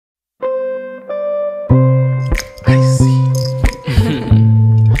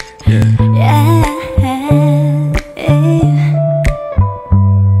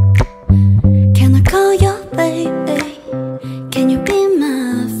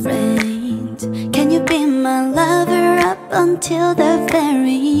till the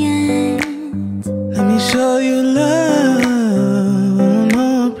very end. Let me show you love,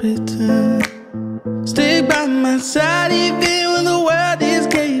 no pretend. Stay by my side even when the world is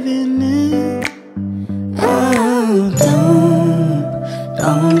caving in. Oh,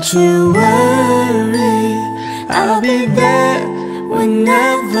 don't you worry, I'll be there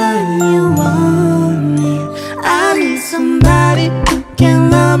whenever you want me. I need somebody who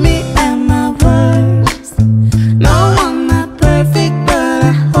can love me at my worst. No, I'm not perfect, but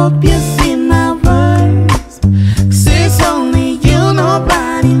I hope you see my words. 'Cause it's only you,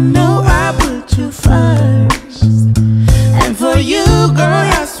 nobody know I put you first. And for you, girl,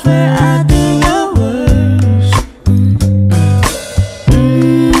 I swear I do your worst.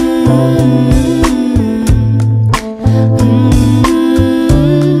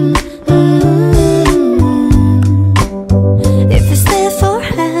 If you stay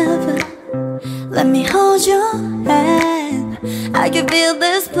forever, let me hold your hand. I can feel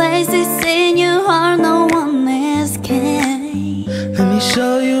this place is in your heart, no one else can. Let me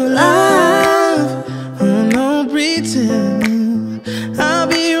show you love, no pretend. I'll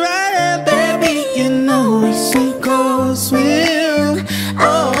be right there, baby, you know we sink or swim.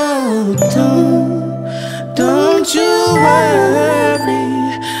 Oh, don't you worry,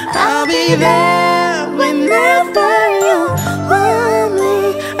 I'll be there whenever you want me.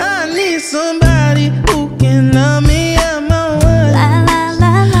 I need somebody who can love me at my worst. La la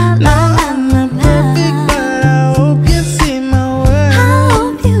la la No, la I'm not perfect, but I hope you see my words. I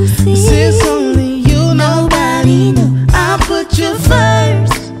hope you see. 'Cause it's only you, nobody knew I put you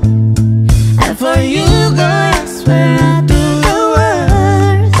first. And for you, girl, I swear I do the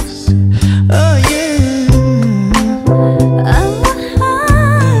worst. Oh yeah.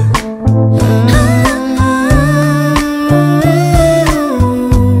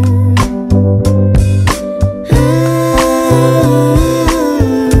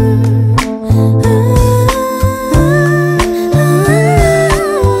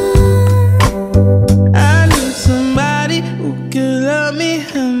 I need somebody who can love me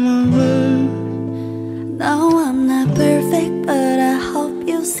at my word. No, I'm not perfect, but I hope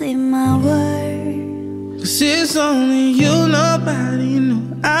you see my word. 'Cause it's only you, nobody knew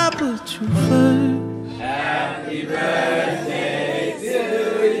I put you first. Happy birthday to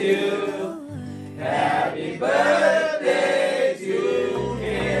you. Happy birthday to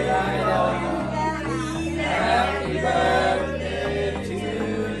Kayla. Happy birthday to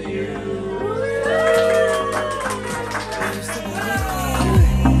you.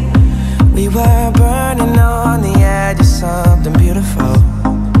 We were burning on the edge of something beautiful,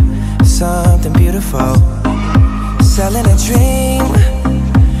 something beautiful. Selling a dream,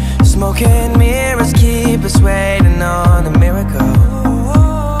 smoking mirrors keep us waiting on a miracle,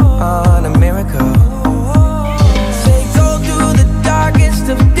 on a miracle. They go through the darkest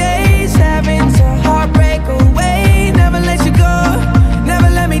of days, having to heartbreak away. Never let you go, never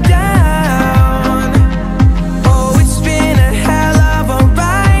let me down. Oh, it's been a hell of a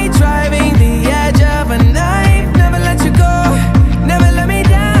ride, driving the edge of a knife. Never let you go, never let me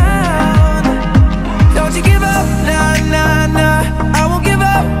down. Don't you give up, nah, nah, nah. I won't give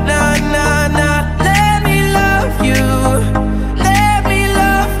up, nah, nah, nah. Let me love you, let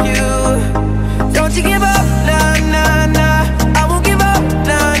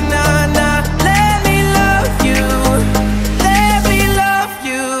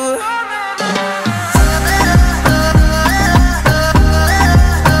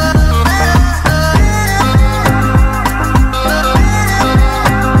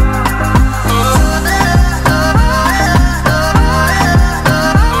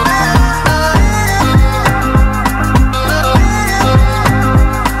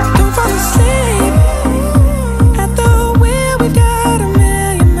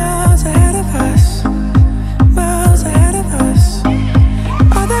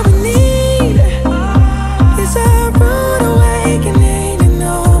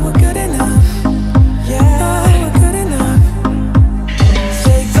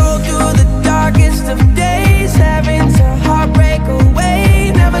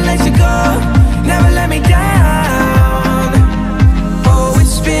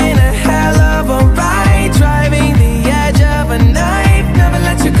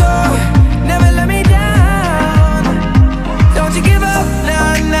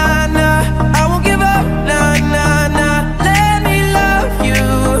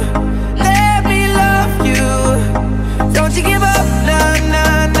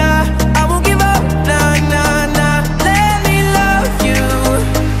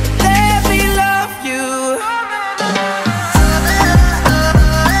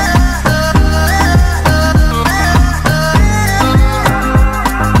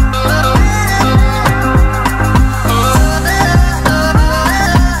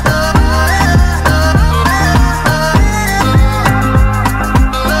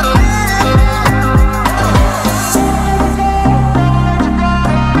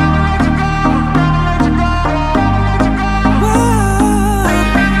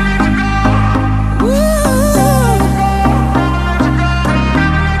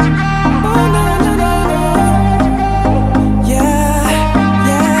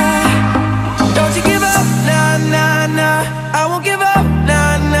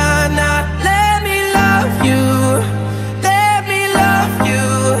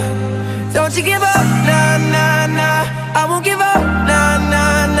you give up?